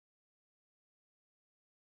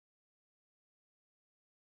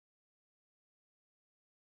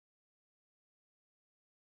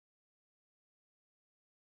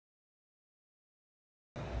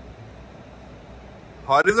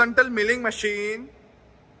Horizontal milling machine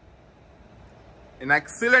in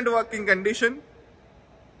excellent working condition.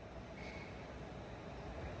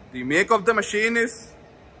 The make of the machine is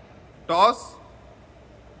TOS,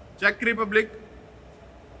 Czech Republic.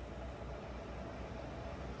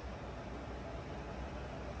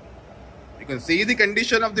 You can see the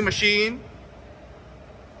condition of the machine.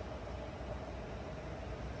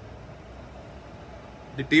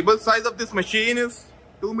 The table size of this machine is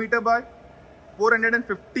 2 meter by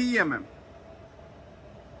 450 mm.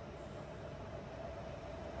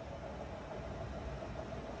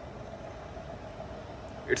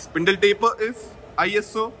 Its spindle taper is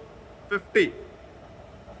ISO 50.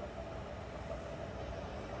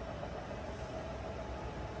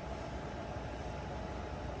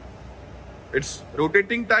 It's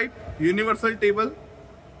rotating type, universal table.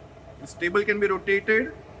 This table can be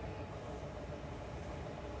rotated.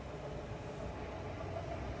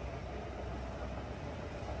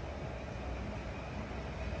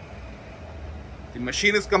 The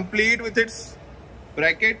machine is complete with its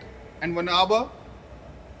bracket and one arbor.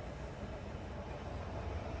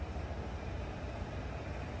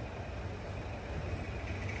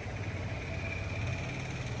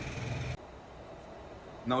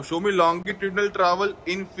 Now show me longitudinal travel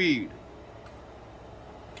in feed.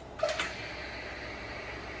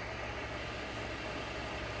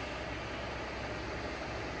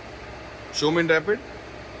 Show me in rapid.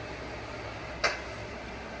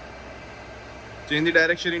 Change the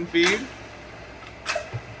direction in feed.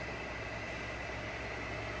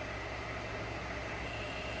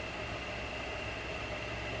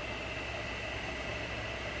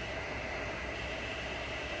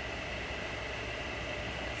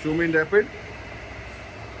 Show me in rapid.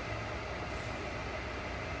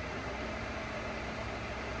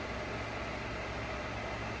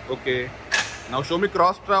 Okay. Now show me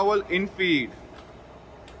cross travel in feed.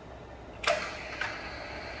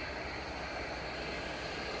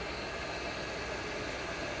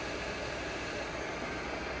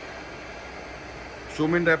 Show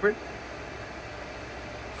me in rapid.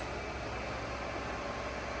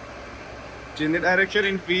 Change the direction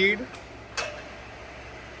in feed.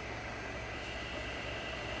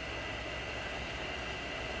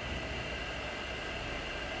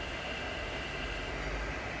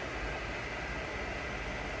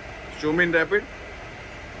 Show me in rapid.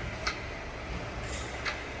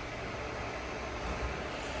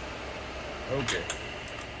 Okay.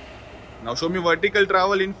 Now show me vertical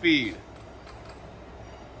travel in feed.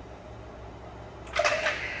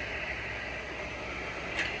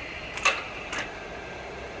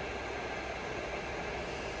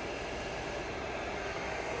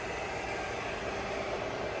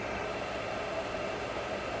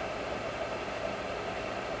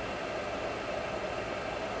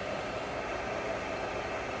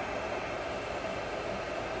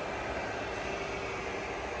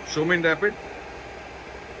 Show me in rapid.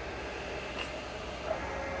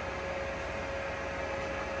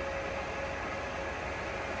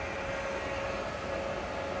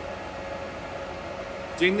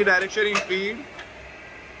 Change the direction in feed.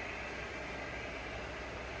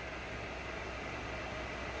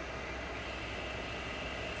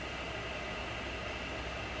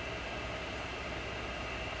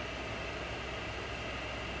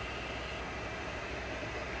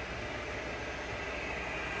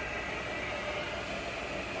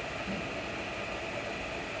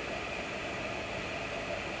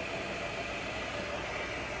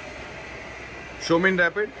 Show me in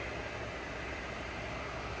rapid.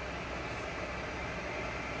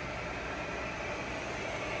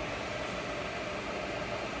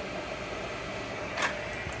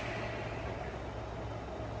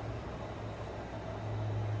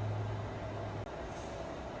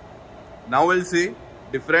 Now we'll see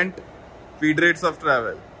different feed rates of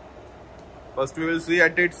travel. First we will see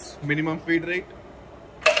at its minimum feed rate.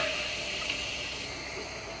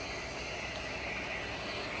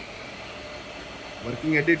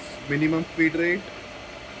 Working at its minimum feed rate.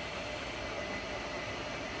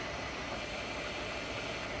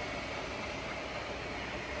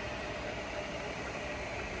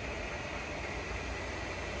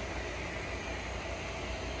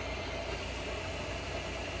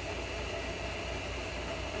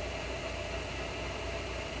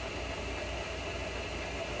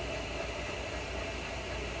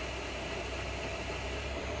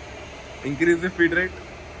 Increase the feed rate.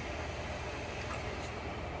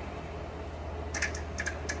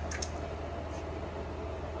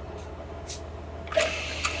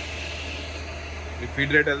 The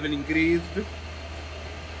feed rate has been increased.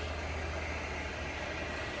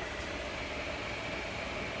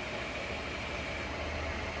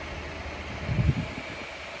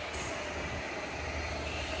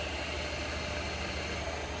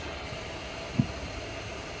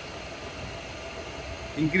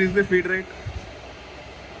 Increase the feed rate.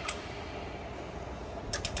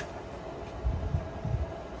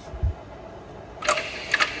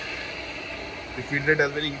 The feed rate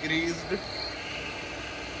has been increased.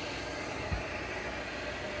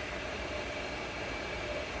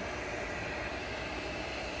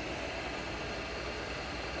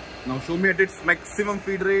 Now show me at its maximum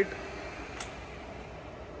feed rate.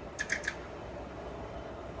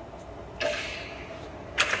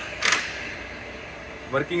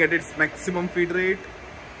 Working at its maximum feed rate.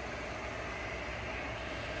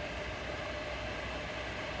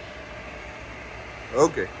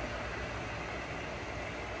 Okay.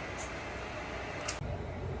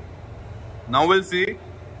 Now we'll see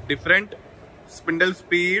different spindle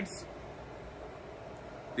speeds.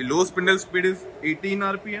 The low spindle speed is 18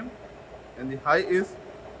 RPM and the high is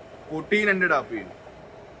 1400 RPM.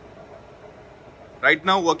 Right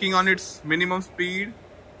now working on its minimum speed,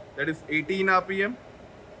 that is 18 RPM.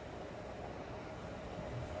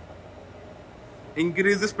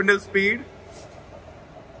 Increase the spindle speed.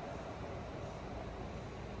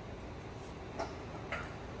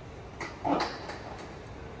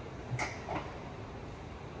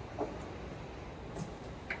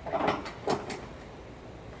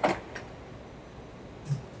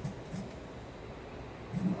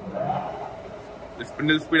 The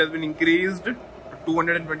spindle speed has been increased to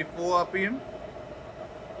 224 RPM.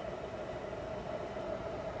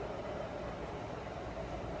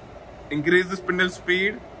 Increase the spindle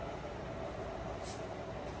speed.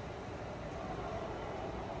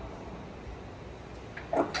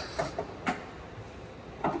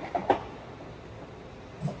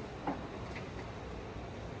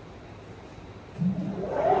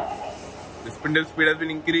 The spindle speed has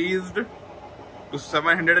been increased to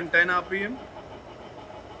 710 RPM.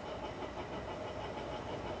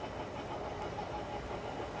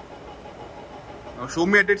 Now show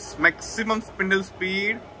me at its maximum spindle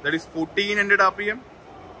speed, that is 1400 RPM.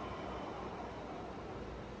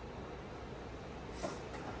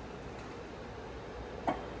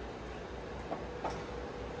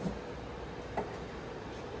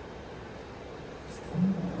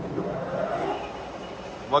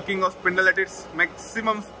 Working of spindle at its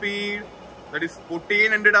maximum speed, that is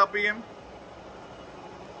 1400 RPM.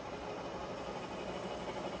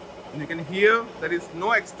 And you can hear there is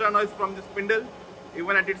no extra noise from the spindle,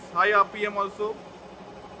 even at its high RPM also.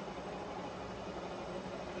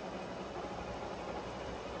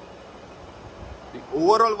 The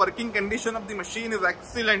overall working condition of the machine is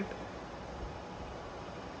excellent.